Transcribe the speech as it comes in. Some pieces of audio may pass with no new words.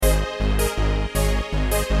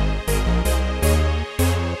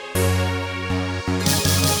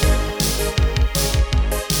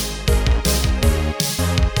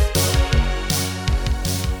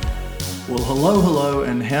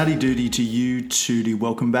Howdy doody to you, Tootie.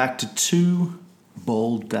 Welcome back to Two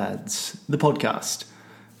Bald Dads, the podcast.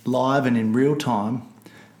 Live and in real time,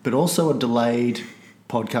 but also a delayed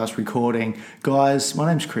podcast recording. Guys, my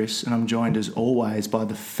name's Chris, and I'm joined as always by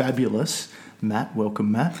the fabulous Matt.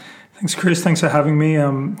 Welcome, Matt. Thanks, Chris. Thanks for having me.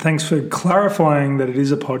 Thanks for clarifying that it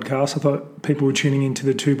is a podcast. I thought people were tuning into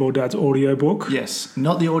the Two Bald Dads audiobook. Yes,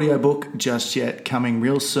 not the audiobook just yet. Coming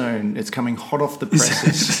real soon. It's coming hot off the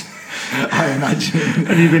presses. I imagine.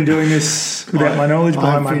 Have you been doing this without my knowledge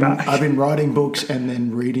behind my back? I've been writing books and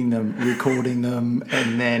then reading them, recording them,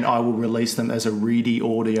 and then I will release them as a ready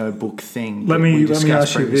audio book thing. Let me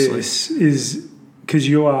ask you this: is because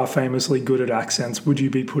you are famously good at accents, would you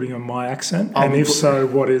be putting on my accent? And if so,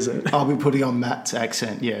 what is it? I'll be putting on Matt's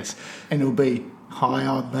accent, yes, and it'll be hi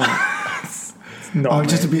on that. I'm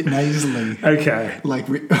just a bit nasally. Okay, like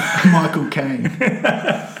Michael Caine.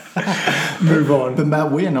 Move on. But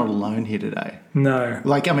Matt, we are not alone here today. No.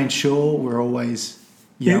 Sure, we're always...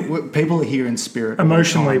 people are here in spirit.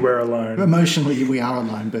 Emotionally, we're alone. Emotionally, we are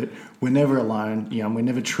alone, but we're never alone. We're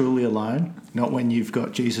never truly alone. Not when you've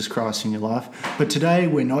got Jesus Christ in your life. But today,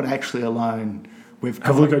 we're not actually alone.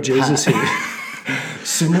 Have we got Jesus here?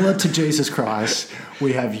 Similar to Jesus Christ,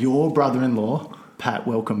 we have your brother-in-law, Pat.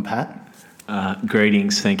 Welcome, Pat.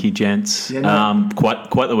 Greetings, thank you, gents. Yeah,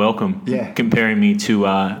 quite the welcome. Yeah, comparing me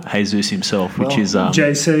to Jesus himself, which is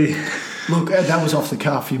JC. Look, that was off the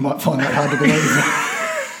cuff. You might find that hard to believe.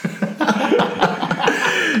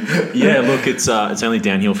 Yeah, look, it's only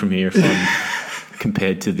downhill from here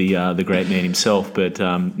compared to the great man himself. But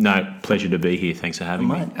no, pleasure to be here. Thanks for having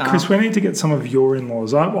me, Chris. We need to get some of your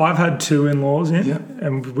in-laws. I've had two in-laws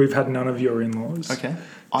and we've had none of your in-laws. Okay.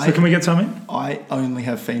 So can we get something? I only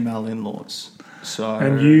have female in-laws.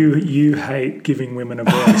 And you hate giving women a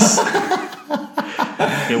voice.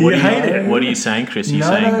 What are you saying, Chris? No.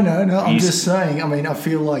 I'm just saying. I mean, I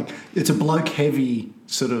feel like it's a bloke-heavy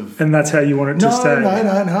sort of... And that's how you want it to stay?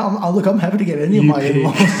 No. Look, I'm happy to get any of my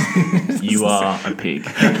in-laws. You are a pig.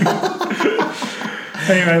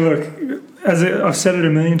 Anyway, look, as I've said it a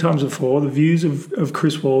million times before, the views of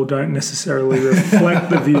Chris Wall don't necessarily reflect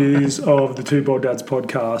the views of the Two Bald Dads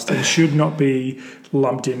podcast and should not be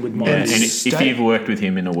lumped in with mine. And if you've worked with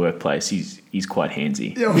him in a workplace, he's quite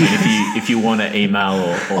handsy. Yeah. If you want to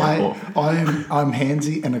email I'm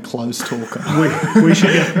handsy and a close talker. We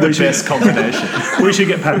should get the best combination. We should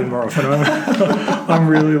get Pat in more often. I'm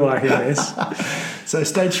really liking this. So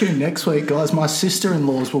stay tuned next week, guys. My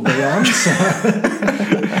sister-in-laws will be on. So.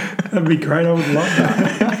 That'd be great. I would love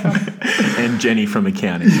that. And Jenny from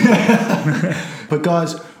accounting. But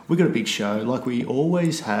guys, we got a big show, like we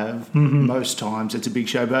always have. Most times it's a big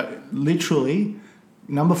show, but literally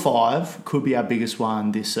number 5 could be our biggest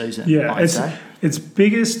one this season. Yeah, it's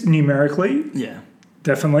biggest numerically. Yeah.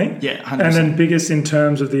 Definitely. Yeah, 100%. And then biggest in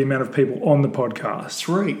terms of the amount of people on the podcast.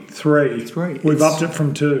 3. We've upped it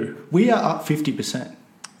from 2. We are up 50%.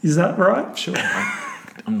 Is that right? Sure.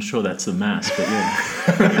 I'm sure that's the mass, but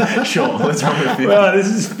yeah. Sure, let's run with 50. Well, this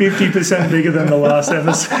is 50% bigger than the last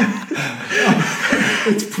episode.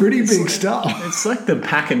 It's pretty big stuff. It's like the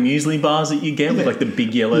pack of muesli bars that you get with like the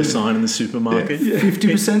big yellow sign in the supermarket.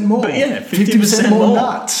 50% more. But 50% more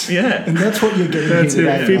nuts. Yeah. And that's what you're getting that's here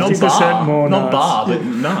today. 50% more nuts. Not bar, but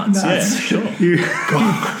nuts. Yeah, sure.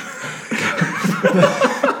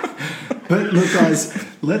 But look, guys,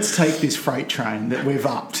 let's take this freight train that we've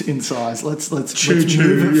upped in size. Let's move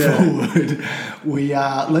it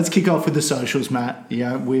forward. Let's kick off with the socials, Matt.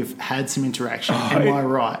 Yeah, we've had some interaction. Am I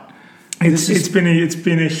right? It's been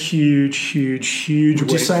a huge Would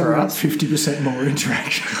week you say for we're up us. 50% more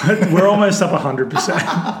interaction? We're almost up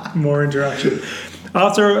 100% more interaction.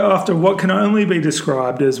 After what can only be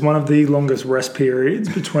described as one of the longest rest periods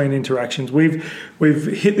between interactions, we've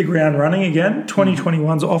hit the ground running again.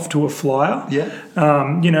 2021's off to a flyer. Yeah.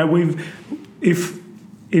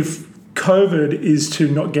 If COVID is to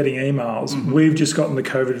not getting emails, we've just gotten the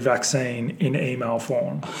COVID vaccine in email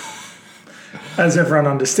form. As everyone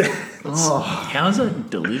understands. Oh, how's it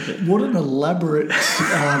delivered? What an elaborate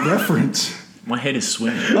reference. My head is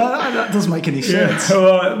swimming. That doesn't make any sense. Yeah,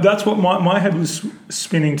 well, that's what my head was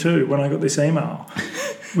spinning too when I got this email,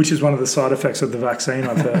 which is one of the side effects of the vaccine,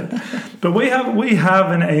 I've heard. But we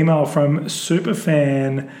have an email from super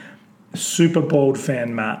bald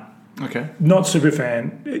fan Matt. Okay. Not super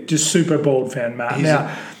fan, just super bald fan Matt.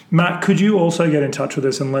 Now, Matt, could you also get in touch with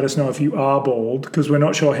us and let us know if you are bald? Because we're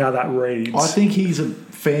not sure how that reads. I think he's a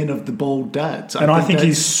fan of the bald dads. I think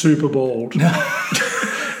he's super bald.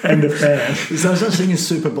 And a fan. There's no such thing as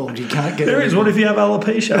super bald. You can't get There is. What if you have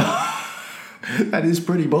alopecia? That is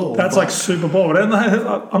pretty bald. That's like super bald. And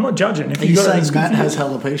I'm not judging. If Are you saying Matt has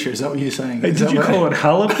alopecia? Is that what you're saying? Hey, did you call it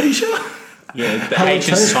alopecia? Yeah, the H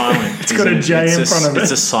is silent. It's got a J in front of it.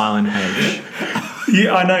 It's a silent H.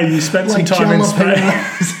 Yeah, I know. You spent Like some time in Spain.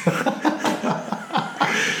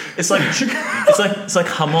 It's like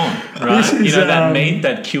hamon, right? This is, you know that meat,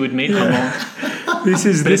 that cured meat, hamon. This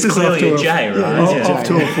is Clearly a J, right? Off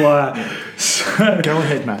to a flyer. So, Go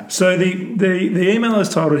ahead, Matt. so the email is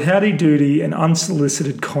titled "Howdy Doody and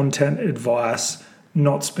Unsolicited Content Advice,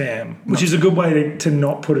 Not Spam," which is a good way to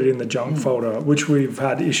not put it in the junk folder, which we've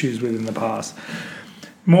had issues with in the past.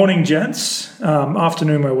 Morning, gents.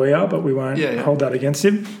 Afternoon where we are, but we won't hold that against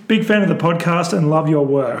him. Big fan of the podcast and love your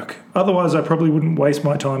work. Otherwise, I probably wouldn't waste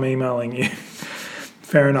my time emailing you.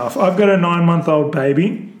 Fair enough. I've got a 9-month-old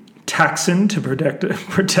baby, Taxon, to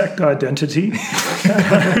protect identity.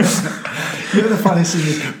 You know, the funniest thing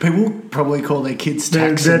is people probably call their kids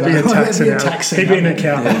Taxon. There'd be a Taxon. He'd be an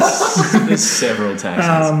accountant. There's several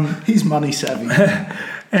taxes. He's money savvy.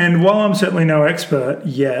 And while I'm certainly no expert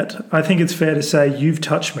yet, I think it's fair to say you've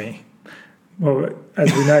touched me. Well, as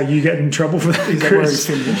we know, you get in trouble for that, Chris.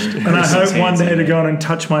 And I hope one day to go on and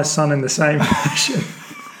touch my son in the same fashion.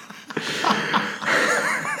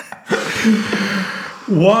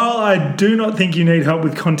 While I do not think you need help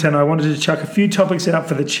with content, I wanted to chuck a few topics out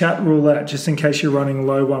for the chat roulette, just in case you're running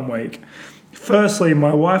low one week. Firstly,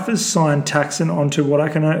 my wife has signed Taxon onto what I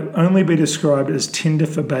can only be described as Tinder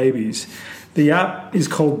for babies. The app is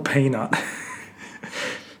called Peanut,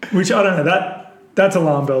 which I don't know, that's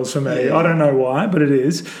alarm bells for me. Yeah. I don't know why, but it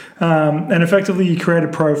is. And effectively, you create a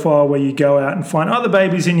profile where you go out and find other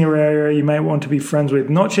babies in your area you may want to be friends with.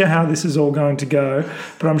 Not sure how this is all going to go,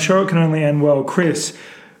 but I'm sure it can only end well. Chris,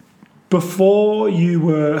 before you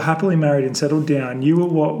were happily married and settled down, you were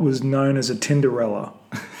what was known as a Tinderella.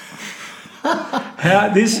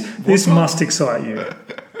 This must excite you.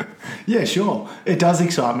 Yeah, sure. It does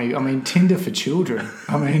excite me. I mean, Tinder for children.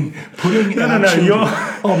 I mean, putting children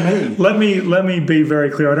on me. Let me be very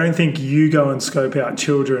clear. I don't think you go and scope out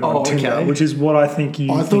children on Tinder, which is what I think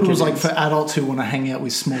you. I thought it was like for adults who want to hang out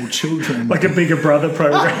with small children, like a Bigger Brother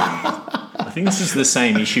program. I think this is the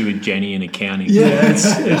same issue with Jenny in accounting. Yeah,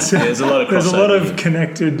 it's there's a lot of crossover. There's a lot of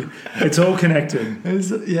connected. It's all connected.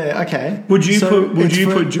 Okay. Would you put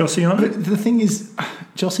Jossie on it? But the thing is,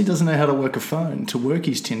 Jossie doesn't know how to work a phone to work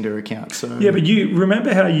his Tinder account. So yeah, but you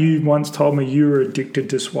remember how you once told me you were addicted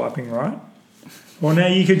to swiping, right? Well, now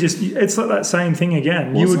you could just. It's like that same thing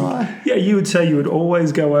again. Yeah, you would say you would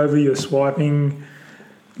always go over your swiping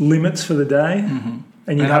limits for the day. Mm-hmm.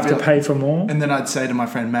 And you'd have to pay for more. And then I'd say to my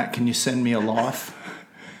friend Matt, "Can you send me a life?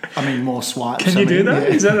 I mean, more swipes." Can you do that?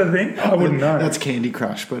 Yeah. Is that a thing? I wouldn't know. That's Candy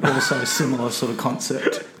Crush, but also a similar sort of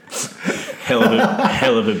concept. Hell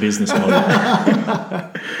of a business model. I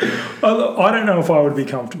don't know if I would be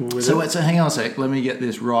comfortable with it. So hang on a sec. Let me get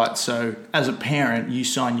this right. So as a parent, you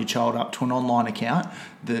sign your child up to an online account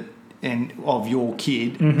of your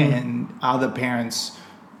kid, mm-hmm. and other parents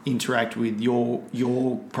interact with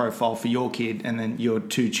your profile for your kid, and then your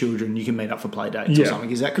two children you can meet up for play dates or something.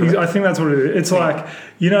 Is that correct? I think that's what it is. It's like,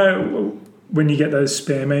 you know, when you get those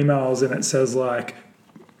spam emails and it says like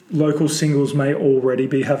local singles may already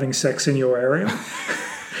be having sex in your area.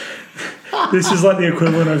 This is like the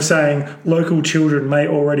equivalent of saying local children may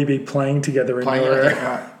already be playing together in your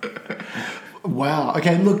area. Right. Wow.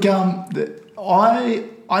 Okay, look, I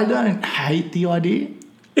don't hate the idea.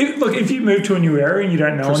 If you move to a new area and you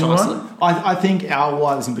don't know anyone. I think our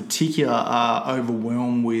wives in particular are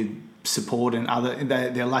overwhelmed with support, and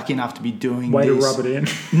they're lucky enough to be doing Way this. to rub it in.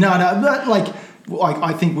 No, but like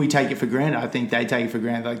I think we take it for granted. I think they take it for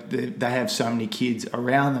granted. Like they have so many kids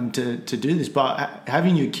around them to do this. But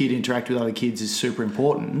having your kid interact with other kids is super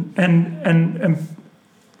important. And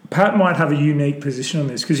Pat might have a unique position on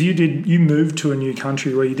this because you moved to a new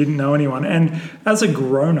country where you didn't know anyone, and as a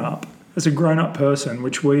grown-up person,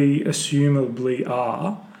 which we assumably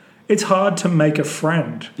are, it's hard to make a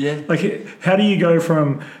friend. Yeah. Like, how do you go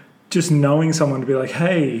from just knowing someone to be like,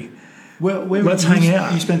 hey, let's hang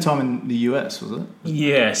out? You spent time in the US, was it?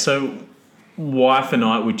 Yeah. So, wife and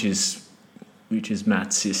I, which is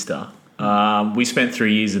Matt's sister, we spent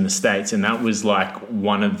 3 years in the States, and that was like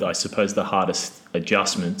one of, I suppose, the hardest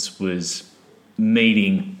adjustments was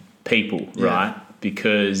meeting people, right?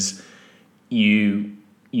 Because you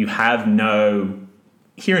have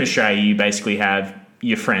here in Australia, you basically have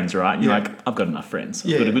your friends, right? And you're like, I've got enough friends.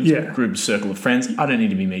 I've got a good group circle of friends. I don't need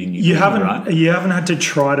to be meeting new people, right? You haven't had to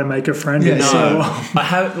try to make a friend in so long. I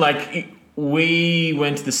have, we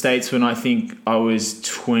went to the States when I think I was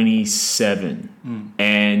 27,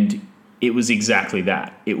 and it was exactly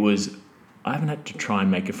that. It was I haven't had to try and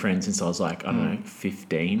make a friend since I was like, I don't know,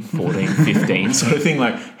 14, 15 sort of thing.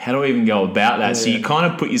 Like, how do I even go about that? So you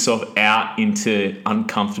kind of put yourself out into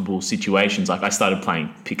uncomfortable situations. Like I started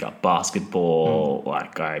playing pickup basketball.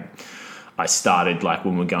 Like I started like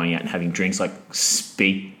when we're going out and having drinks, like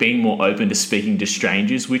being more open to speaking to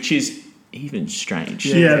strangers, which is even strange.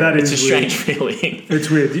 Yeah, that is it's a weird. strange feeling. It's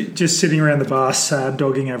weird. You're just sitting around the bar, sad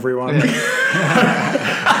dogging everyone.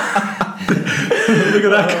 Look at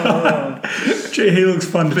that guy. Gee, he looks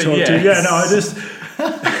fun to talk to. Yeah, no, I just...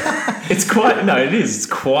 It's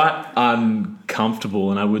quite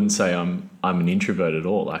uncomfortable, and I wouldn't say I'm an introvert at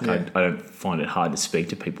all. Like I don't find it hard to speak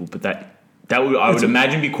to people, but that would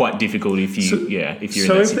imagine be quite difficult if you're in that situation.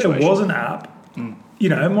 So if there was an app,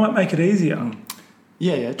 it might make it easier.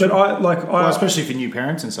 Yeah. True. But especially for new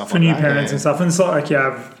parents and stuff. For new parents and stuff, and it's like you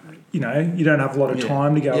have, you don't have a lot of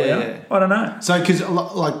time to go out. Yeah. I don't know. So because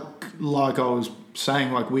like I was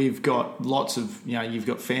saying, like we've got lots of, you've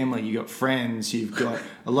got family, you've got friends, you've got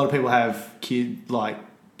a lot of people have kids, like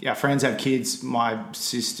our friends have kids, my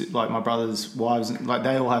sister, like my brother's wives, like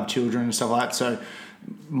they all have children and stuff like that. So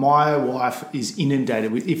my wife is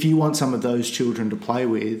inundated with, if you want some of those children to play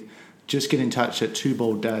with, just get in touch at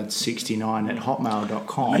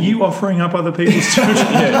 2balldad69@hotmail.com. Are you offering up other people's children?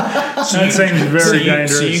 That seems very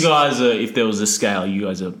dangerous. So you guys are, if there was a scale, you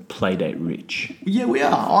guys are playdate rich. Yeah, we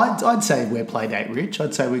are. I'd say we're playdate rich.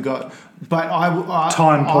 I'd say we got, but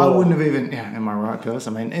Time poor. I wouldn't have even. Yeah, am I right, Perth?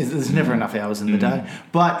 I mean, there's never enough hours in the day.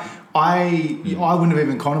 But I wouldn't have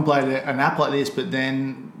even contemplated an app like this. But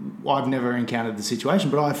then I've never encountered the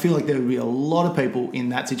situation. But I feel like there would be a lot of people in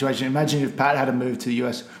that situation. Imagine if Pat had to move to the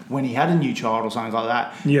US when he had a new child or something like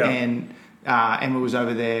that. Yeah. And Emma was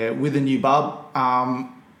over there with a new bub.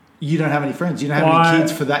 You don't have any friends. You don't have any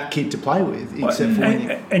kids for that kid to play with, except for when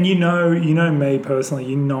you... And you know me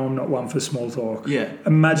personally. I'm not one for small talk. Yeah.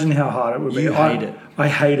 Imagine how hard it would be. You hate it. I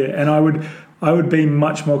hate it, and I would be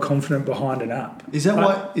much more confident behind an app. Is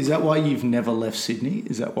that why you've never left Sydney?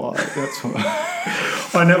 Is that why? That's why.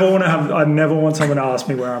 I never want someone to ask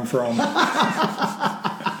me where I'm from.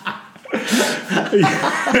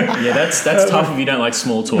 Yeah, that's tough if you don't like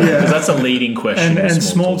small talk, because that's a leading question. And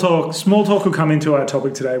small talk will come into our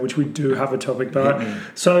topic today, which we do have a topic. But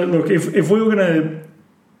so look, if we were going to,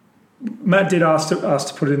 Matt did ask us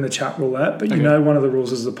to put it in the chat roulette, but one of the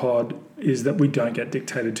rules of the pod is that we don't get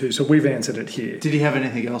dictated to, so we've answered it here. Did he have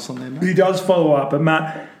anything else on there, Matt? He does follow up, but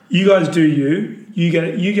Matt, you guys do you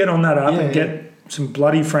get on that app and get some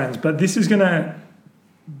bloody friends, but this is going to...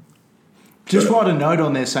 Just write a note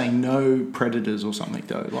on there saying no predators or something,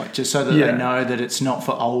 though, like just so that they know that it's not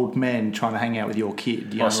for old men trying to hang out with your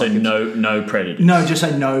kid. No predators. No, just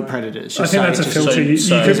say no predators. I think that's a filter. You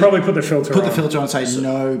could probably put the filter on. Put the filter on and say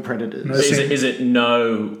no predators. No, is it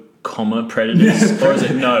no comma predators or is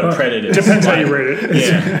it no predators? Depends how you read it.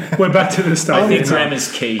 Yeah. We're back to the start. I think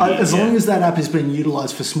grammar's key here. As long as that app is being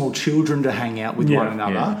utilised for small children to hang out with one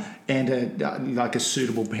another and like a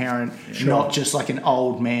suitable parent, not just like an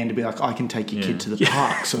old man to be like, I can take your kid to the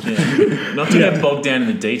park. Sort of. Not to get bogged down in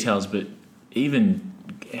the details, but even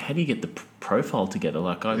how do you get the profile together?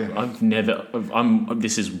 Like I've never.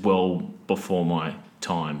 This is well before my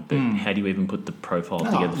time, but how do you even put the profile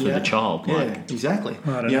together for the child? Exactly.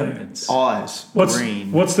 I don't know. Eyes,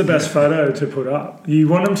 green. What's the best photo to put up? You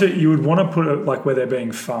want them to. You would want to put it like where they're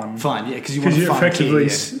being fun. Fun, yeah, because you want a fun effectively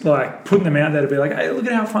kid, like putting them out there to be like, hey, look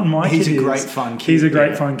at how fun my kid is. He's a great fun kid. He's a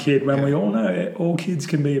great fun kid. When we all know all kids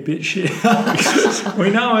can be a bit shit. We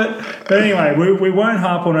know it. But anyway, we won't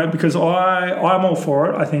harp on it because I'm all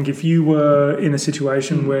for it. I think if you were in a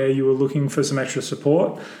situation where you were looking for some extra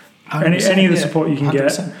support. Any of the support you can 100%.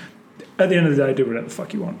 Get. At the end of the day, do whatever the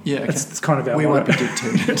fuck you want. Yeah, okay. It's kind of our we won't be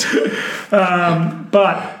dictated.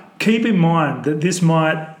 But keep in mind that this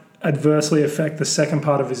might adversely affect the second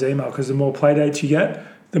part of his email because the more play dates you get,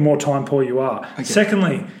 the more time poor you are. Okay.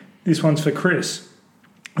 Secondly, this one's for Chris.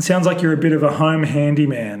 It sounds like you're a bit of a home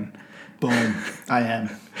handyman. Boom. I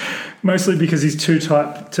am. Mostly because he's too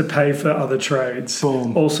tight to pay for other trades.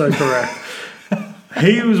 Boom. Also correct.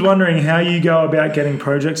 He was wondering how you go about getting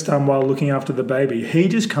projects done while looking after the baby. He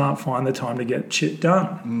just can't find the time to get shit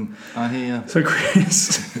done. I hear. So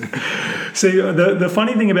Chris, see the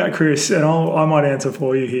funny thing about Chris, and I might answer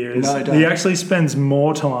for you here, is he actually spends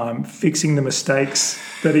more time fixing the mistakes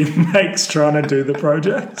that he makes trying to do the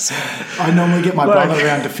projects. I normally get my brother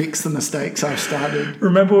around to fix the mistakes I've started.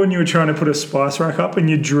 Remember when you were trying to put a spice rack up and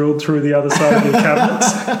you drilled through the other side of your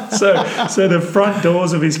cabinets? So the front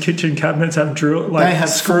doors of his kitchen cabinets have they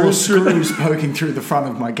have screws poking through the front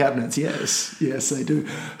of my cabinets. Yes, they do.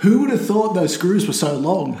 Who would have thought those screws were so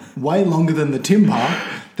long? Way longer than the timber.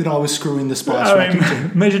 that I was screwing the spice I rack mean,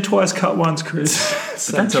 into. measure twice, cut once, Chris.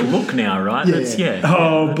 But that's a look now, right? Yeah. That's, yeah.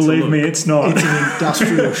 Oh, that's a believe look. me, it's not. It's an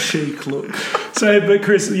industrial chic look. So, but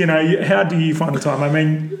Chris, how do you find the time? I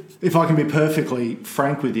mean, If I can be perfectly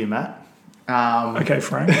frank with you, Matt. okay,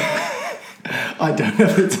 Frank. I don't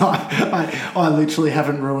have the time. I literally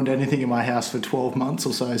haven't ruined anything in my house for 12 months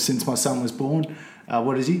or so since my son was born.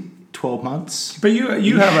 What is he? 12 months? But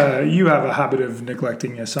you have a habit of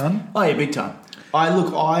neglecting your son. Oh, yeah, big time. I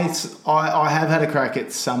have had a crack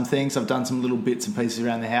at some things. I've done some little bits and pieces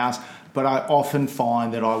around the house, but I often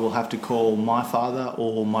find that I will have to call my father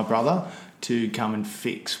or my brother to come and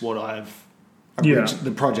fix what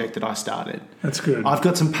the project that I started. That's good. I've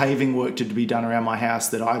got some paving work to be done around my house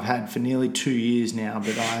that I've had for nearly 2 years now.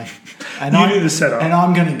 But do the setup, and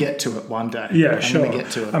I'm going to get to it one day. Yeah, I'm sure. going to get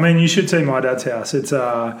to it. I mean, you should see my dad's house. It's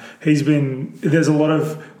there's a lot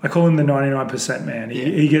of, I call him the 99% man.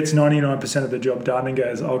 He gets 99% of the job done and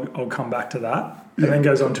goes, I'll come back to that, and then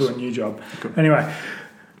goes on to a new job. Cool. Anyway,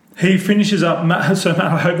 he finishes up. So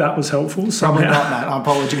Matt, I hope that was helpful. Probably not, Matt.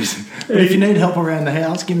 Apologies. But if you need help around the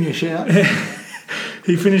house, give me a shout.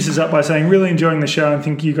 He finishes up by saying, really enjoying the show and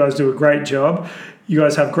think you guys do a great job. You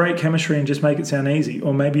guys have great chemistry and just make it sound easy.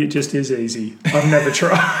 Or maybe it just is easy. I've never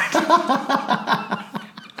tried.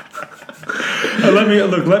 Let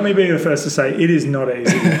me be the first to say it is not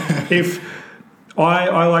easy. If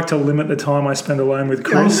I like to limit the time I spend alone with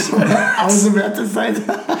Chris. I was about to say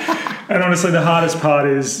that. And honestly, the hardest part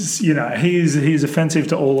is, he's offensive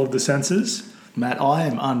to all of the senses. Matt, I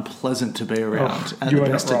am unpleasant to be around at the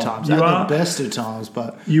best of times. At the best of times,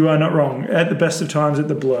 but... You are not wrong. At the best of times, at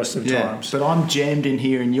the blurst of yeah, times. but I'm jammed in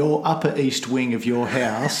here in your upper east wing of your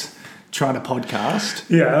house trying to podcast.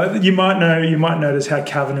 Yeah, you might notice how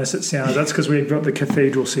cavernous it sounds. That's because we've got the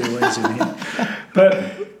cathedral ceilings in here. But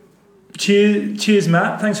cheers,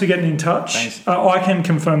 Matt. Thanks for getting in touch. Thanks. I can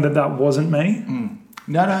confirm that wasn't me.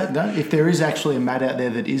 No. If there is actually a Matt out there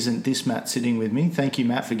that isn't this Matt sitting with me, thank you,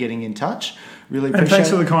 Matt, for getting in touch. Really appreciate it. And thanks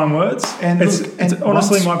for the kind words. And it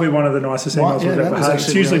honestly might be one of the nicest emails we've ever had.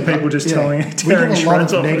 It's usually people just tearing we get a lot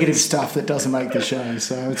shreds of off negative stuff that doesn't make the show,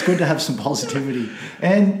 so it's good to have some positivity.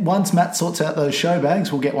 And once Matt sorts out those show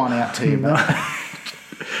bags, we'll get one out to you, Matt.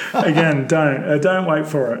 Again, don't wait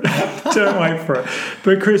for it. Don't wait for it.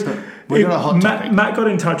 But Chris, Matt got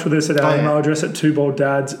in touch with us at our email address at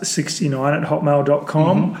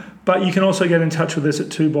twobolddads69@hotmail.com. But you can also get in touch with us at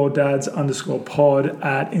twobolddads_pod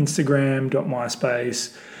at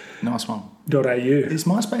Instagram.myspace. Nice one. .au. Is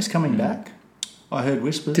MySpace coming back? I heard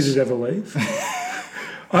whispers. Did it ever leave?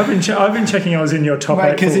 I've been checking. I was in your top 8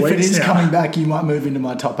 for because if it is now. coming back, you might move into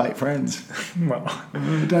my top 8 friends. Well,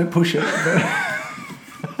 don't push it.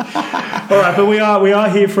 All right, but we are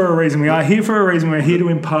here for a reason. We're here to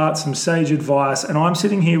impart some sage advice, and I'm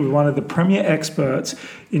sitting here with one of the premier experts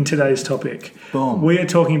in today's topic. Boom. We are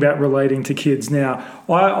talking about relating to kids. Now,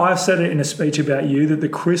 I've said it in a speech about you that the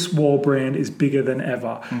Chris Wall brand is bigger than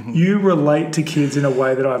ever. Mm-hmm. You relate to kids in a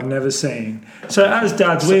way that I've never seen. So as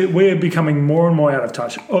dads, we're becoming more and more out of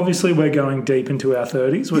touch. Obviously, we're going deep into our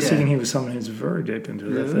 30s. We're sitting here with someone who's very deep into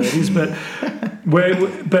their 30s, but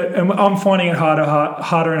I'm finding it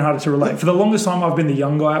harder and harder to relate. For the longest time, I've been the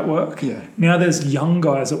young guy at work. Yeah. Now there's young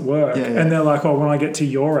guys at work, and they're like, "Oh, when I get to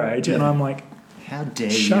your age," and I'm like, "How dare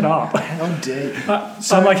you? Shut up! How dare you?"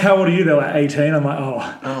 I'm like, "How old are you?" They're like 18. I'm like,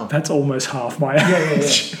 "Oh, that's almost half my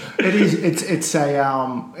age." Yeah. It is. It's a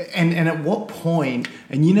and at what point?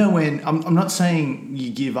 And when I'm not saying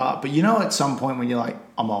you give up, but at some point when you're like,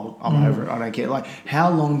 I'm old, I'm over it, I don't care. Like,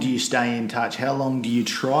 how long do you stay in touch? How long do you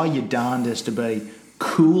try your darndest to be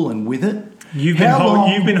cool and with it? You've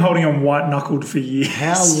been holding on white knuckled for years.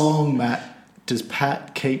 How long, Matt, does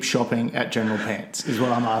Pat keep shopping at General Pants? Is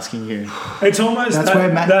what I'm asking you. It's almost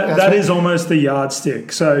that is almost the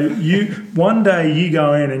yardstick. So one day you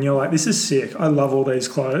go in and you're like, this is sick. I love all these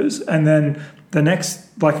clothes, and then the next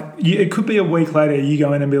it could be a week later you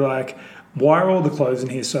go in and be like, why are all the clothes in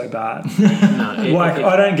here so bad?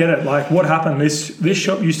 I don't get it. Like, what happened? This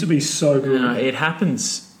shop used to be so good. No, it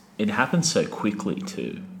happens so quickly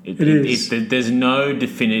too. It is. There's no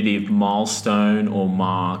definitive milestone or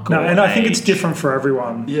mark. No, and age. I think it's different for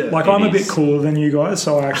everyone. Yeah, I'm a bit cooler than you guys,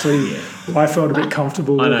 so I felt a bit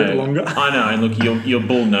comfortable a little bit longer. I know, and look, your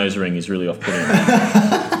bull nose ring is really off-putting.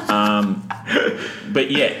 But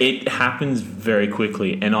yeah, it happens very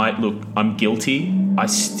quickly, and I'm guilty. I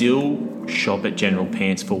still shop at General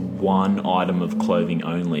Pants for one item of clothing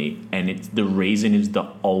only, and the reason is the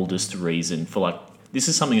oldest reason for this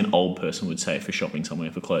is something an old person would say for shopping somewhere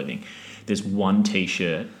for clothing. There's one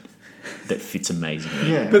T-shirt that fits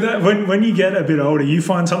amazingly. Yeah. But that, when you get a bit older, you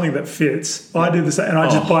find something that fits. I do the same, and I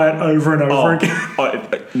just buy it over and over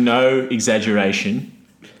again. No exaggeration.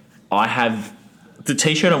 I have the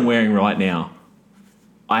T-shirt I'm wearing right now.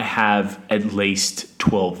 I have at least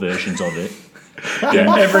 12 versions of it.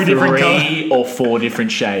 Every different colour. 3 or 4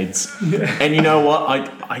 different shades. Yeah. And you know what?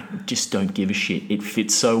 I just don't give a shit. It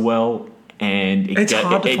fits so well. And it's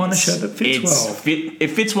hard to find a shirt that fits well. It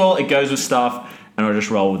fits well. It goes with stuff. And I just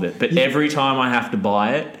roll with it. But every time I have to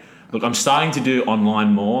buy it, look, I'm starting to do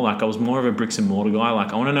online more. Like I was more of a bricks and mortar guy.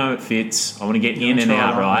 Like I want to know it fits. I want to get in and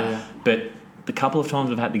out, right? Yeah. But the couple of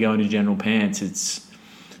times I've had to go into General Pants, it's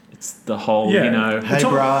the whole, you know. Hey,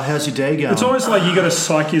 brah, how's your day going? It's almost like you got to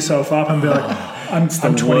psych yourself up and be like, I'm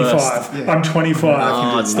 25. Yeah. I'm 25.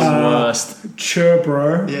 Oh, it's the worst. Sure,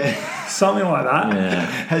 bro. Yeah. Something like that. Yeah.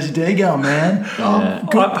 How's your day going, man?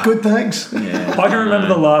 Good, thanks. Yeah. I can remember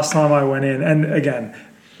the last time I went in, and again,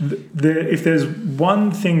 if there's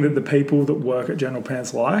one thing that the people that work at General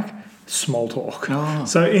Pants like, small talk.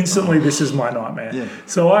 So instantly this is my nightmare. Yeah.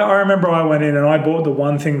 So I remember I went in and I bought the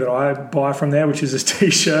one thing that I buy from there, which is a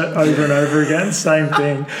T-shirt over and over again, same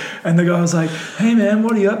thing. And the guy was like, hey man,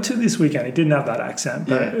 what are you up to this weekend? He didn't have that accent,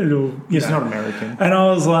 but he's not American. And I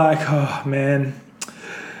was like, oh man,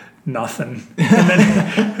 nothing.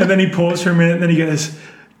 And then he paused for a minute and then he goes,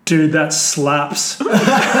 dude, that slaps.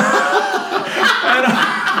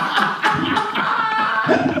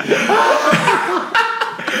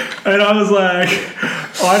 And I was like,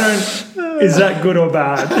 is that good or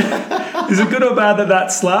bad? Is it good or bad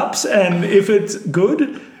that slaps? And if it's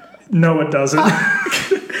good, no, it doesn't.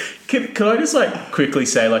 Can I just quickly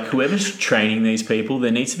say, whoever's training these people,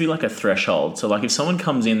 there needs to be a threshold. So if someone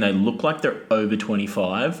comes in, they look like they're over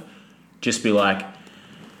 25, just be like,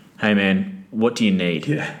 hey man, what do you need?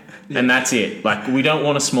 Yeah. And that's it. We don't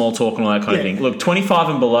want a small talk and all that kind of thing. Look, 25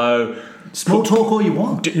 and below, small talk all you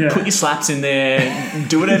want. Put your slaps in there.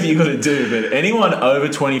 Do whatever you got to do. But anyone over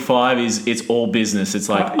 25 it's all business. It's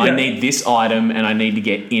I need this item and I need to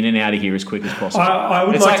get in and out of here as quick as possible. I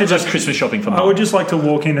would it's like to just Christmas shopping for mum. I would just like to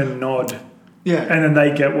walk in and nod. Yeah. And then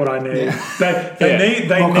they get what I need. Yeah.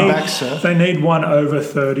 They need one over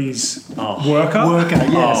 30s worker.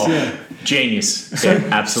 Yes. Genius.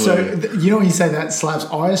 Absolutely. So, you know when you say that slaps,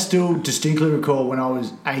 I still distinctly recall when I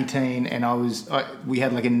was 18 and we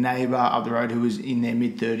had a neighbour up the road who was in their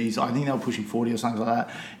mid-30s. I think they were pushing 40 or something like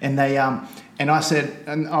that. And they and I said,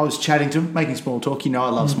 and I was chatting to them, making small talk. You know I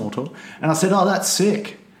love small talk. And I said, oh, that's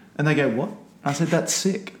sick. And they go, what? I said, that's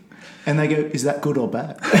sick. And they go, is that good or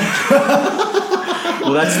bad?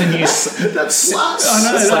 Well, that's the new... That slaps.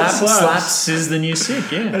 I know, slaps is the new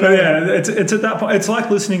sick, yeah. But it's at that point. It's like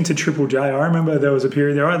listening to Triple J. I remember there was a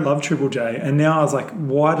period there I loved Triple J. And now I was like,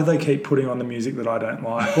 why do they keep putting on the music that I don't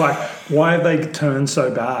like? Why have they turned so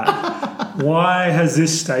bad? Why has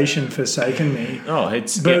this station forsaken me?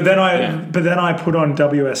 But then I put on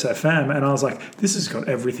WSFM and I was like, this has got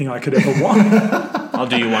everything I could ever want. I'll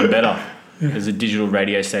do you one better. There's a digital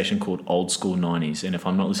radio station called Old School 90s, and if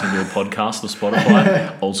I'm not listening to a podcast or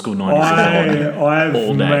Spotify, Old School 90s I've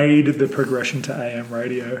made the progression to AM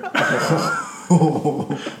radio.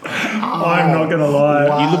 I'm not gonna lie.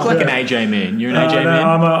 Wow. You look like an AJ man. You're an AJ man.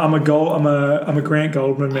 I'm a Grant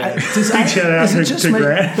Goldman man. Shout out to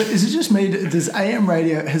Grant. But is it just me? Does AM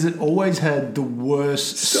radio has it always had the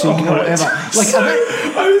worst signal ever?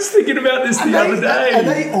 I was thinking about this the other day. Have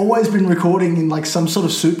they always been recording in some sort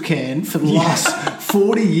of soup can for the last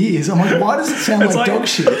 40 years? I'm like, why does it sound like dog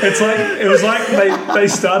shit? It was like they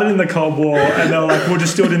started in the Cold War and they were like, we'll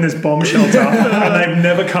just do it in this bomb shelter, and they've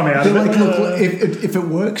never come out of it. Look, if it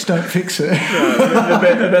works, don't fix it.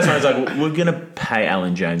 The best one is we're going to pay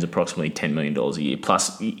Alan Jones approximately $10 million a year.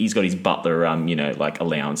 Plus, he's got his butler,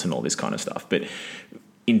 allowance and all this kind of stuff. But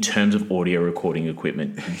in terms of audio recording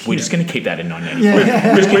equipment, we're just going to keep that in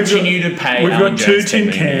 995. We'll continue to pay. We've Alan got 2 Jones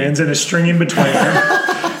tin cans and a string in between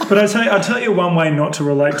them. But I'll tell you one way not to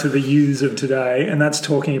relate to the youths of today, and that's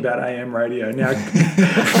talking about AM radio. Now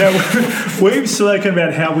we've spoken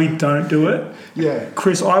about how we don't do it. Yeah,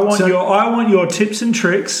 Chris, I want your tips and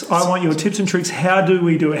tricks. I want your tips and tricks. How do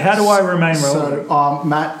we do it? How do I remain relevant? So,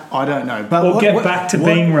 Matt, I don't know, but back to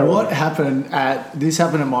being relevant. What happened this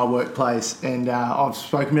happened at my workplace, and I've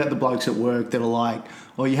spoken about the blokes at work that are like,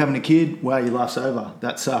 oh, you're having a kid? Wow, your life's over.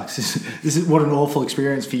 That sucks. This is what an awful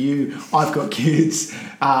experience for you. I've got kids.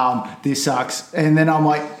 This sucks. And then I'm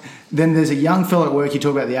like, then there's a young fella at work. You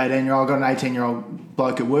talk about the 18-year-old. I've got an 18-year-old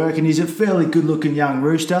bloke at work, and he's a fairly good-looking young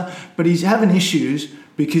rooster, but he's having issues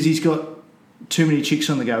because he's got too many chicks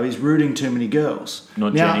on the go. He's rooting too many girls.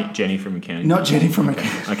 Not Jenny from accounting. Not Jenny from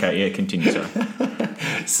accounting. Okay, yeah, continue, sorry.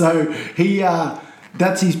 So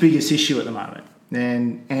that's his biggest issue at the moment.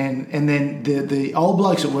 And then the old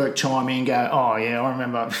blokes at work chime in and go, oh yeah, I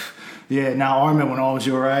remember. Yeah, no, I remember when I was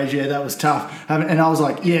your age. Yeah, that was tough. And I was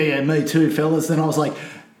like, yeah, me too, fellas. Then I was like,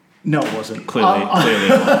 no, it wasn't. Clearly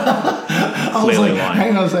I was like, lying.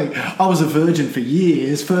 hang on a sec. I was a virgin for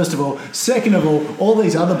years, first of all. Second of all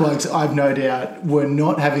these other blokes, I've no doubt, were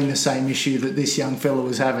not having the same issue that this young fella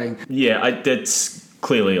was having. Yeah, that's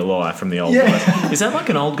clearly a lie from the old guys. Is that like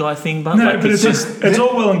an old guy thing? But No, like, but it's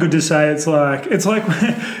all well and good to say it's like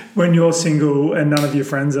when you're single and none of your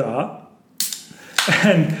friends are,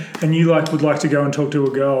 and you would like to go and talk to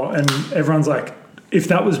a girl, and everyone's like, if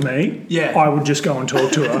that was me, I would just go and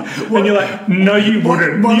talk to her. And you're like, no, you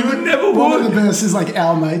wouldn't. You would never would. One of the best is like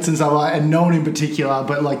our mates and stuff like, and no one in particular,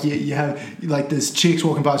 but like you have like there's chicks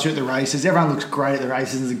walking past you at the races. Everyone looks great at the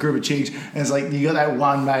races. There's a group of chicks, and it's like you got that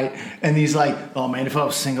one mate, and he's like, oh man, if I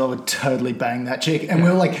was single, I would totally bang that chick. And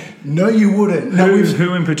we're like, no, you wouldn't. No,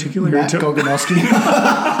 who in particular? Matt Goganowski.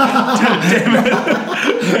 Damn it.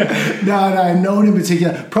 No one in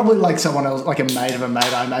particular. Probably like someone else, like a mate of a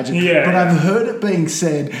mate, I imagine. Yeah. But I've heard it being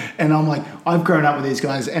said, and I'm like, I've grown up with these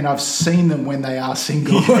guys, and I've seen them when they are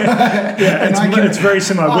single. Yeah, it's very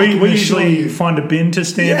similar. We usually find a bin to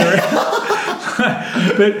stand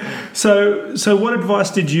around. But so what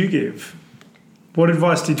advice did you give? What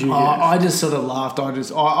advice did you give? I just sort of laughed.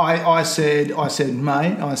 I said,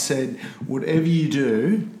 mate, I said, whatever you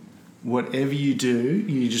do,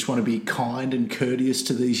 you just want to be kind and courteous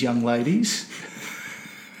to these young ladies.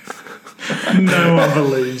 No one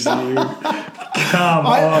believes you. Come on.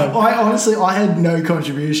 I honestly, I had no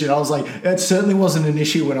contribution. I was like, it certainly wasn't an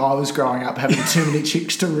issue when I was growing up, having too many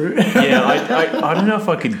chicks to root. Yeah, I don't know if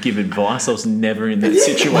I could give advice. I was never in that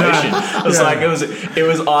situation. Like it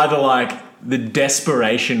was either like the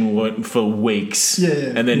desperation for weeks,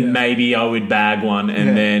 and then maybe I would bag one,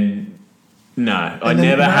 and then. No, I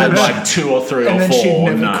never had like 2 or 3 or 4. And then she'd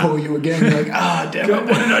never call you again. You're like, damn it. What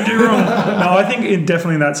did I do wrong? No, I think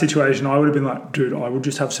definitely in that situation, I would have been like, dude, I would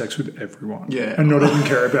just have sex with everyone. Yeah. And not even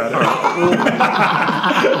care about it.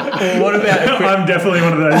 What about I'm definitely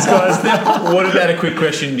one of those guys. What about a quick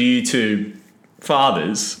question to you two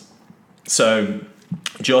fathers? So,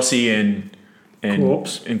 Jossie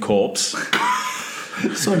and Corpse.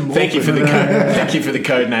 So Thank you for the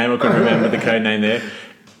code name. I couldn't remember the code name there.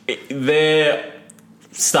 They're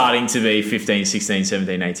starting to be 15, 16,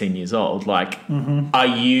 17, 18 years old. Like, are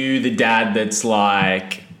you the dad that's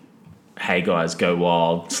like, hey, guys, go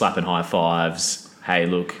wild, slapping high fives, hey,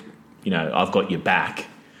 look, I've got your back?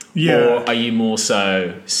 Yeah. Or are you more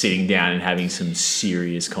so sitting down and having some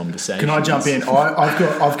serious conversations? Can I jump in?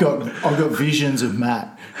 I've got visions of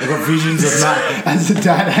Matt. I've got visions of Matt as a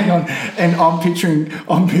dad. Hang on, and I'm picturing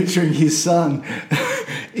his son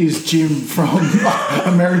is Jim from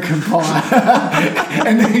American Pie,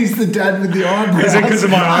 and he's the dad with the eyebrows. Is it because of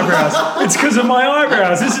my eyebrows? It's because of my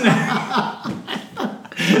eyebrows, isn't it?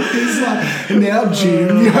 He's like, now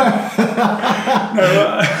Jim.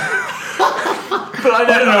 But I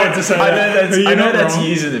don't know what to say. I know that's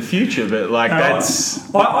years in the future, but like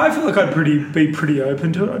that's. I feel like I'd be pretty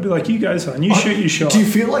open to it. I'd be like, you go, son. You shoot your shot. Do you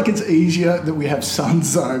feel like it's easier that we have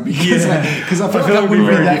sons though? Because I feel like that would be be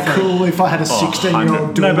very that different. cool if I had a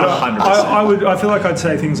 16-year-old daughter. No, but I feel like I'd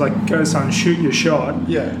say things like, go, son, shoot your shot.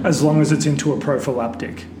 Yeah. As long as it's into a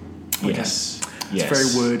prophylactic. Yes. It's very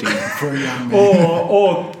wordy for a young man.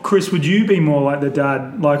 Or Chris, would you be more like the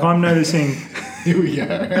dad? Like I'm noticing. Here we go.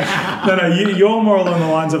 No, you're more along the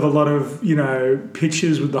lines of a lot of,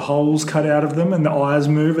 pictures with the holes cut out of them and the eyes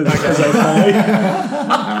move as they play.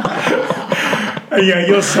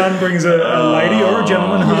 Your son brings a lady or a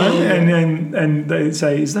gentleman home and they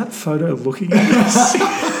say, is that photo looking at us?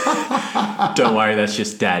 Don't worry, that's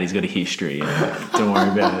just dad. He's got a history. Don't worry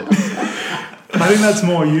about it. I think that's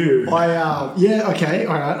more you. Okay,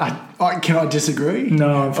 all right. Can I disagree?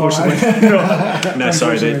 No, unfortunately. Right. No,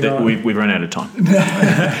 sorry, we've run out of time.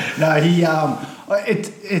 No,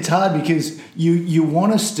 it's hard because you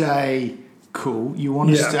want to stay cool. You want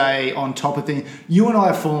to stay on top of things. You and I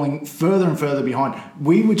are falling further and further behind.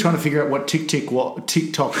 We were trying to figure out what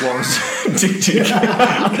TikTok was. Can't even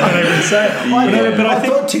say it. But I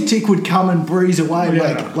thought TikTok would come and breeze away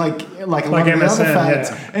like a lot of the other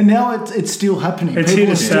fads. And now it's still happening.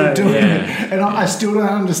 People are still doing it. And I still don't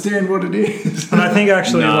understand what it is. And I think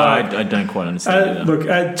actually... I don't quite understand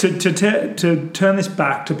it. To turn this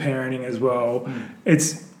back to parenting as well,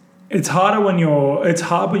 it's harder when you're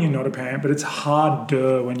not a parent, but it's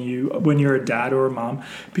harder when you're a dad or a mum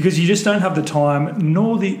because you just don't have the time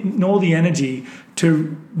nor the energy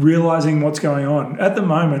to realizing what's going on. At the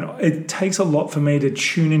moment, it takes a lot for me to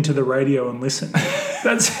tune into the radio and listen.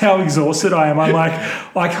 That's how exhausted I am. I'm like,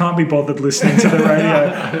 I can't be bothered listening to the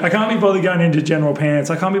radio. I can't be bothered going into general pants.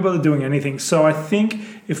 I can't be bothered doing anything. So I think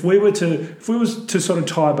if we was to sort of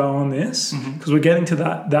tie a bow on this, because we're getting to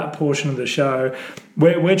that portion of the show,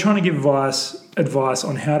 we're trying to give advice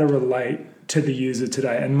on how to relate to the user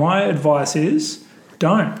today. And my advice is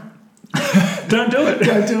don't do it.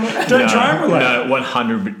 Don't do it. Don't try and relate. No,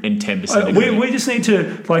 110% agree. We just need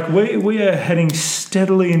to, like, we are heading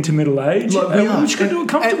steadily into middle age. Look, We're just going to do it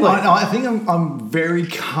comfortably. I think I'm very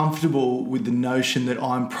comfortable with the notion that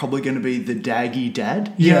I'm probably going to be the daggy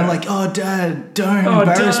dad. You know, like, oh, Dad, don't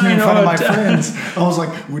embarrass me in front of my friends. I was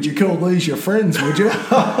like, would you call these your friends, would you?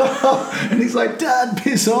 And he's like, Dad,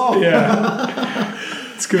 piss off. Yeah.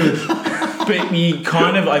 It's good. But you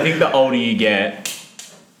kind of, I think the older you get,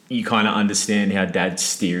 you kind of understand how dads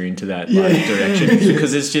steer into that direction,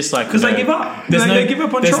 because it's just like, because they give up. They give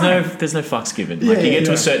up on trying. There's no fucks given. Like you get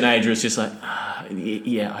to a certain age where it's just like,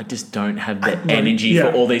 I just don't have the energy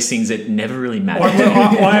for all these things that never really matter.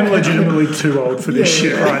 I am legitimately too old for this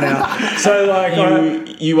shit right now. So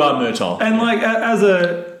like, you are Murtaugh, and like as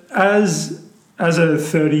a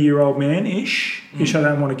 30-year-old man ish, I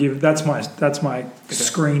don't want to give. That's my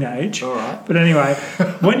screen age. All right. But anyway,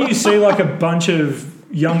 when you see like a bunch of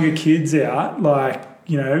younger kids out, like,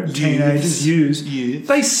 you know, teenagers, youth,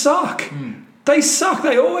 they suck. They suck.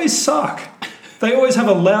 They always suck. They always have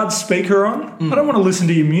a loudspeaker on. I don't want to listen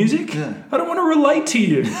to your music. I don't want to relate to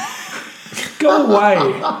you. Go away.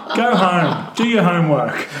 Go home. Do your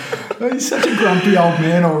homework. Oh, you're such a grumpy old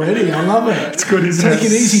man already. I love it. It's good, isn't it? Take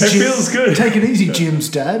it easy, It feels good. Take it easy, Jim's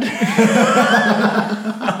dad.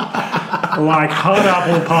 Like hot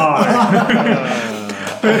apple pie.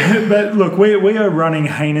 But look, we are running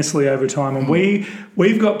heinously over time, and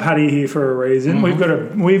we've got Paddy here for a reason. We've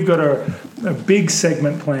got a big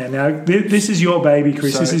segment plan. Now this is your baby,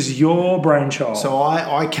 Chris. This is your brainchild. So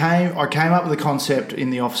I came up with the concept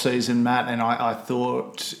in the off season, Matt, and I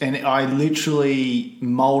thought, and I literally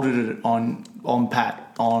moulded it on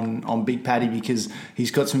Pat, on Big Paddy, because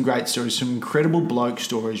he's got some great stories, some incredible bloke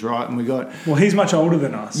stories, right? And well, he's much older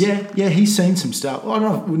than us. Yeah, he's seen some stuff. Well,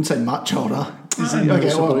 I wouldn't say much older.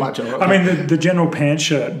 Much older. I mean, the general pants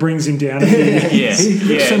shirt brings him down. It's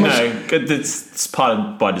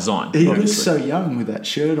by design. He looks so young with that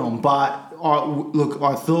shirt on, but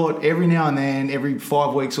I thought every now and then, every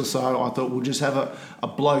 5 weeks or so, I thought we'll just have a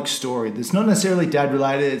bloke story that's not necessarily dad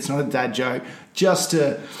related. It's not a dad joke.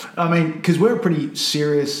 Because we're a pretty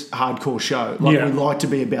serious, hardcore show. We like to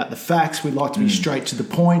be about the facts. We like to be straight to the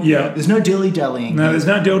point. Yeah. There's no dilly-dallying. No, there's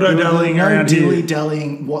no dilly-dallying around here. No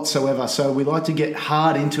dilly-dallying whatsoever. So we like to get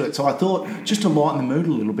hard into it. So I thought, just to lighten the mood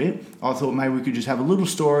a little bit, I thought maybe we could just have a little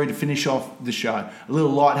story to finish off the show. A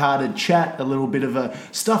little lighthearted chat, a little bit of a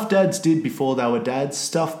stuff dads did before they were dads,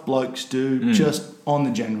 stuff blokes do, just on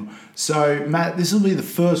the general. So, Matt, this will be the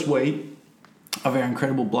first week of our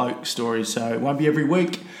incredible bloke stories. So it won't be every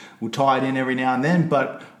week. We'll tie it in every now and then.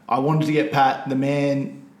 But I wanted to get Pat, the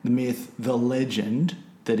man, the myth, the legend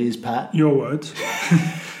that is Pat. Your words.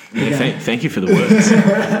 Thank you for the words.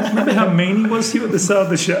 Remember how mean he was to you at the start of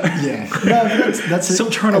the show? Yeah. No, that's still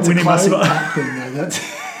trying to win him over. Pat thing, though.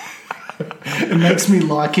 It makes me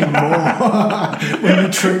like him more when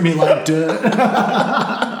you treat me like dirt.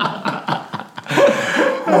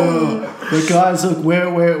 But guys, look,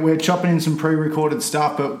 we're chopping in some pre-recorded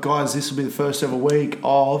stuff, but guys, this will be the first ever week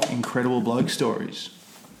of Incredible Bloke Stories.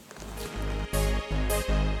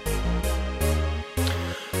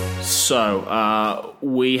 So,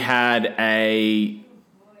 we had a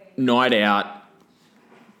night out,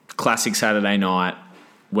 classic Saturday night,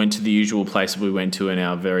 went to the usual place we went to in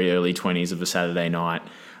our very early 20s of a Saturday night,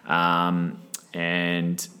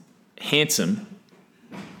 and Handsome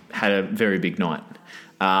had a very big night.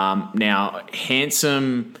 Now,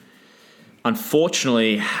 Handsome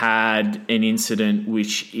unfortunately had an incident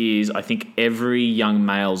which is, I think, every young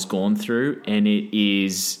male's gone through, and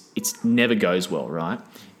it's never goes well, right?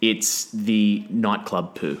 It's the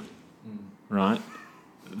nightclub poo, right?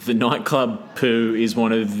 The nightclub poo is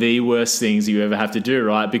one of the worst things you ever have to do,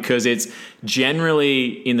 right? Because it's generally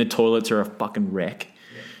in the toilets are a fucking wreck.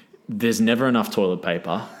 There's never enough toilet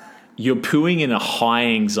paper. You're pooing in a high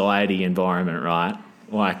anxiety environment, right?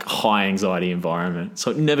 Like high anxiety environment. So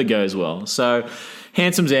it never goes well. So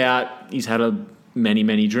Handsome's out. He's had many,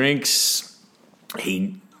 many drinks.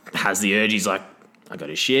 He has the urge. He's like, I got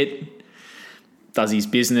to shit. Does his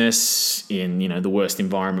business in, the worst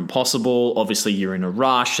environment possible. Obviously, you're in a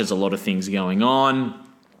rush. There's a lot of things going on.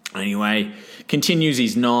 Anyway, continues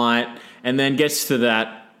his night and then gets to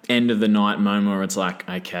that end of the night moment where it's like,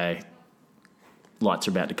 okay, lights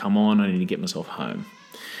are about to come on. I need to get myself home.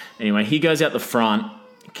 Anyway, he goes out the front,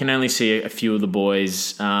 can only see a few of the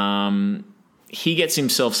boys. He gets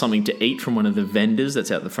himself something to eat from one of the vendors that's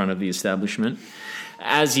out the front of the establishment.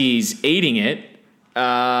 As he's eating it,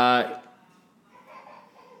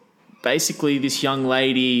 basically this young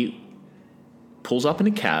lady pulls up in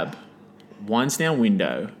a cab, winds down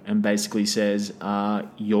window, and basically says,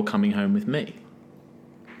 "You're coming home with me."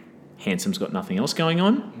 Handsome's got nothing else going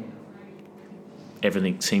on.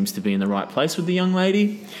 Everything seems to be in the right place with the young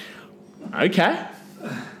lady. Okay,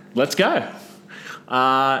 let's go.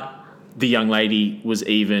 The young lady was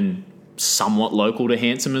even somewhat local to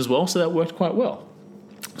Handsome as well, so that worked quite well.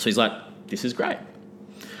 So he's like, this is great.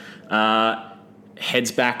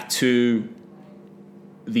 Heads back to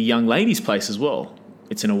the young lady's place as well.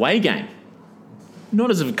 It's an away game.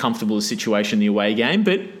 Not as comfortable a situation, the away game,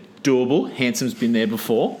 but doable. Handsome's been there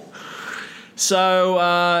before.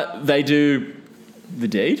 So they do the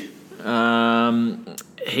deed.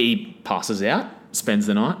 He passes out, spends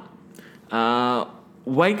the night,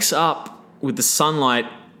 wakes up with the sunlight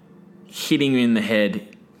hitting him in the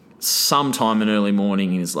head sometime in early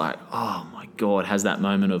morning, and is like, oh my God, has that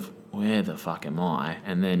moment of, where the fuck am I?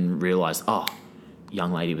 And then realised,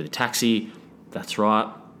 young lady with a taxi, that's right,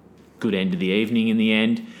 good end of the evening in the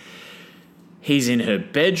end. He's in her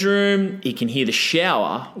bedroom, he can hear the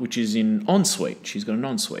shower, which is in ensuite. She's got an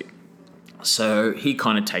ensuite. So he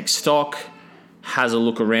kind of takes stock, has a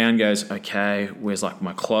look around, goes, okay, where's like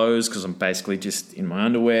my clothes? Because I'm basically just in my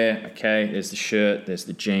underwear. Okay, there's the shirt, there's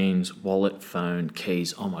the jeans, wallet, phone,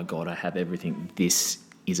 keys. Oh my God, I have everything. This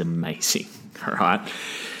is amazing. All right.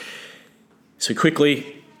 So he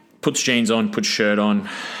quickly puts jeans on, puts shirt on,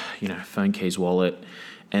 phone, keys, wallet,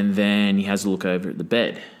 and then he has a look over at the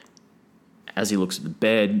bed. As he looks at the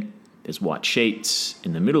bed, there's white sheets.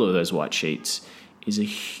 In the middle of those white sheets is a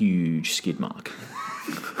huge skid mark.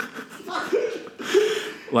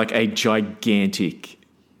 Like a gigantic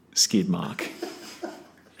skid mark.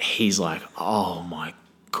 He's like, oh my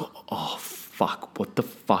God, oh fuck, what the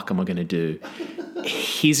fuck am I going to do?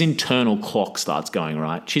 His internal clock starts going,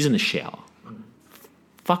 right? She's in the shower.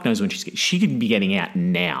 Fuck knows when she could be getting out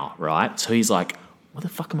now, right? So he's like, what the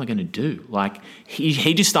fuck am I going to do? Like,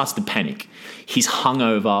 he just starts to panic. He's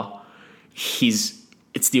hungover.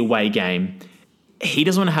 It's the away game. He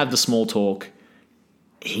doesn't want to have the small talk.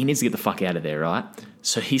 He needs to get the fuck out of there, right?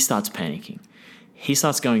 So he starts panicking. He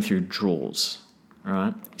starts going through drawers, all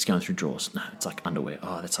right? He's going through drawers. No, it's like underwear.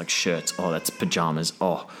 Oh, that's like shirts. Oh, that's pajamas.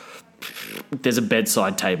 Oh, there's a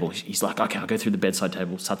bedside table. He's like, okay, I'll go through the bedside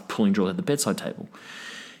table. Starts pulling drawers at the bedside table.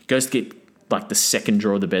 Goes to get like the second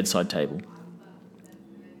drawer of the bedside table.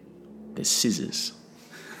 There's scissors.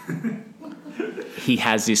 He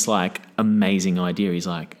has this like amazing idea. He's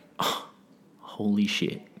like, oh, holy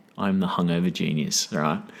shit, I'm the hungover genius,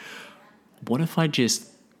 right? What if I just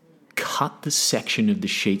cut the section of the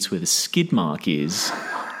sheets where the skid mark is,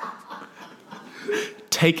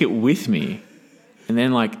 take it with me, and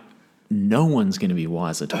then like no one's going to be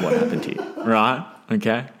wiser to what happened here, right?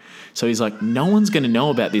 Okay? So he's like, no one's going to know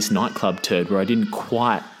about this nightclub turd where I didn't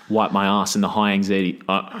quite wipe my ass in the high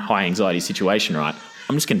anxiety situation, right?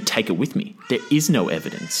 I'm just going to take it with me. There is no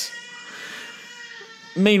evidence.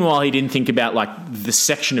 Meanwhile, he didn't think about like the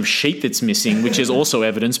section of sheet that's missing, which is also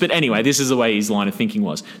evidence. But anyway, this is the way his line of thinking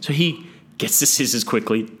was. So he gets the scissors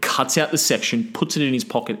quickly, cuts out the section, puts it in his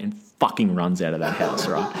pocket, and fucking runs out of that house,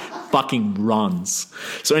 right? Fucking runs.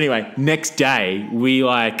 So anyway, next day, we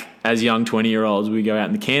like, as young 20-year-olds, we go out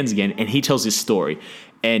in the Cairns again, and he tells this story.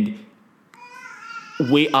 And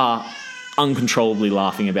we are uncontrollably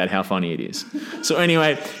laughing about how funny it is. So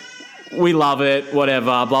anyway, we love it, whatever,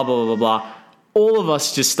 blah, blah, blah, blah, blah. All of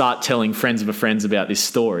us just start telling friends of a friends about this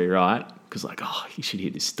story, right? Because like, oh, you should hear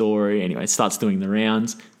this story. Anyway, it starts doing the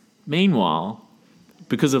rounds. Meanwhile,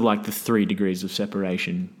 because of like the 3 degrees of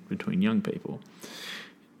separation between young people,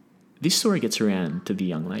 this story gets around to the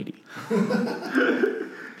young lady.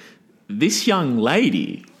 This young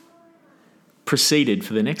lady proceeded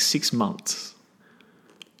for the next 6 months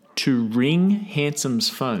to ring Handsome's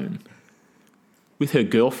phone with her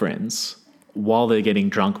girlfriends while they're getting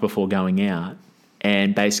drunk before going out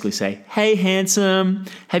and basically say, hey, Handsome,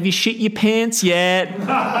 have you shit your pants yet?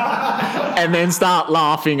 And then start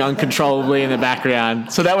laughing uncontrollably in the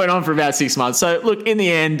background. So that went on for about 6 months. So, look, in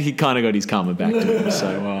the end, he kind of got his karma back to him.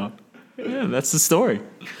 So, yeah, that's the story.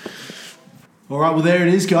 All right, well, there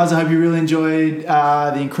it is, guys. I hope you really enjoyed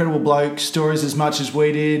the Incredible Bloke stories as much as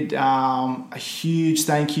we did. A huge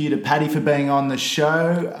thank you to Paddy for being on the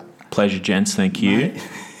show. Pleasure, gents. Thank you. Mate.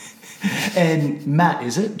 And Matt,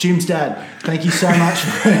 is it? Jim's dad. Thank you so much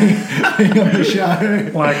for being on the show.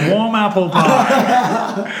 Like warm apple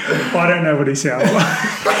pie. I don't know what he sounds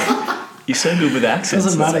like. You're so good with accents.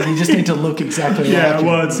 Doesn't matter. You just need to look exactly like Yeah, him.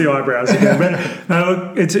 well, it's the eyebrows again. But no,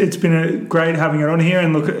 look, it's been great having it on here.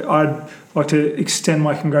 And look, I'd like to extend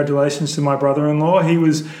my congratulations to my brother-in-law. He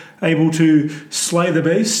was able to slay the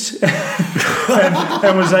beast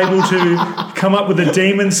and was able to come up with a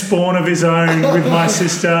demon spawn of his own with my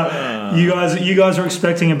sister. You guys are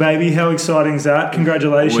expecting a baby. How exciting is that?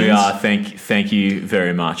 Congratulations. We are. Thank you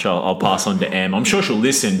very much. I'll pass on to Em. I'm sure she'll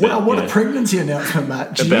listen. But, Wow, what a pregnancy announcement,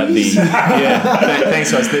 Matt. Jeez. about the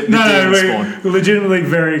thanks guys. The No, demon spawn. we're legitimately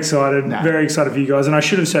very excited. No. Very excited for you guys. And I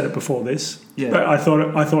should have said it before this. Yeah. But I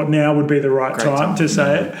thought now would be the right Great time to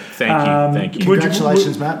say it. Thank you.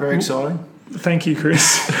 Congratulations, Matt. Very exciting. Thank you,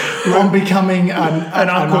 Chris. On becoming an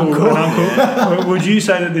uncle. Would you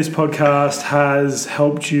say that this podcast has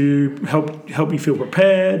helped you feel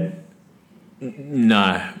prepared?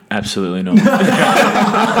 No, absolutely not.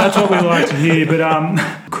 That's what we like to hear.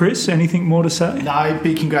 But Chris, anything more to say? No,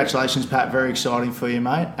 big congratulations, Pat. Very exciting for you,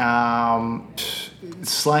 mate.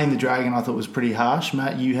 Slaying the dragon, I thought was pretty harsh,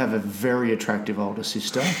 Matt. You have a very attractive older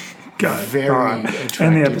sister. Go. Very All right. attractive.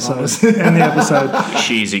 End the episode. End the episode.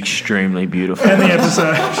 She's extremely beautiful. End the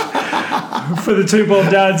episode. For the Two Bald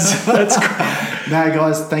Dads. That's No,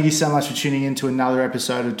 guys, thank you so much for tuning in to another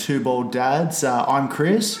episode of Two Bald Dads. I'm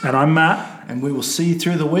Chris. And I'm Matt. And we will see you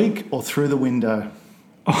through the week or through the window.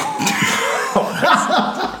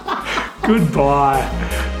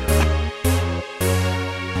 Goodbye.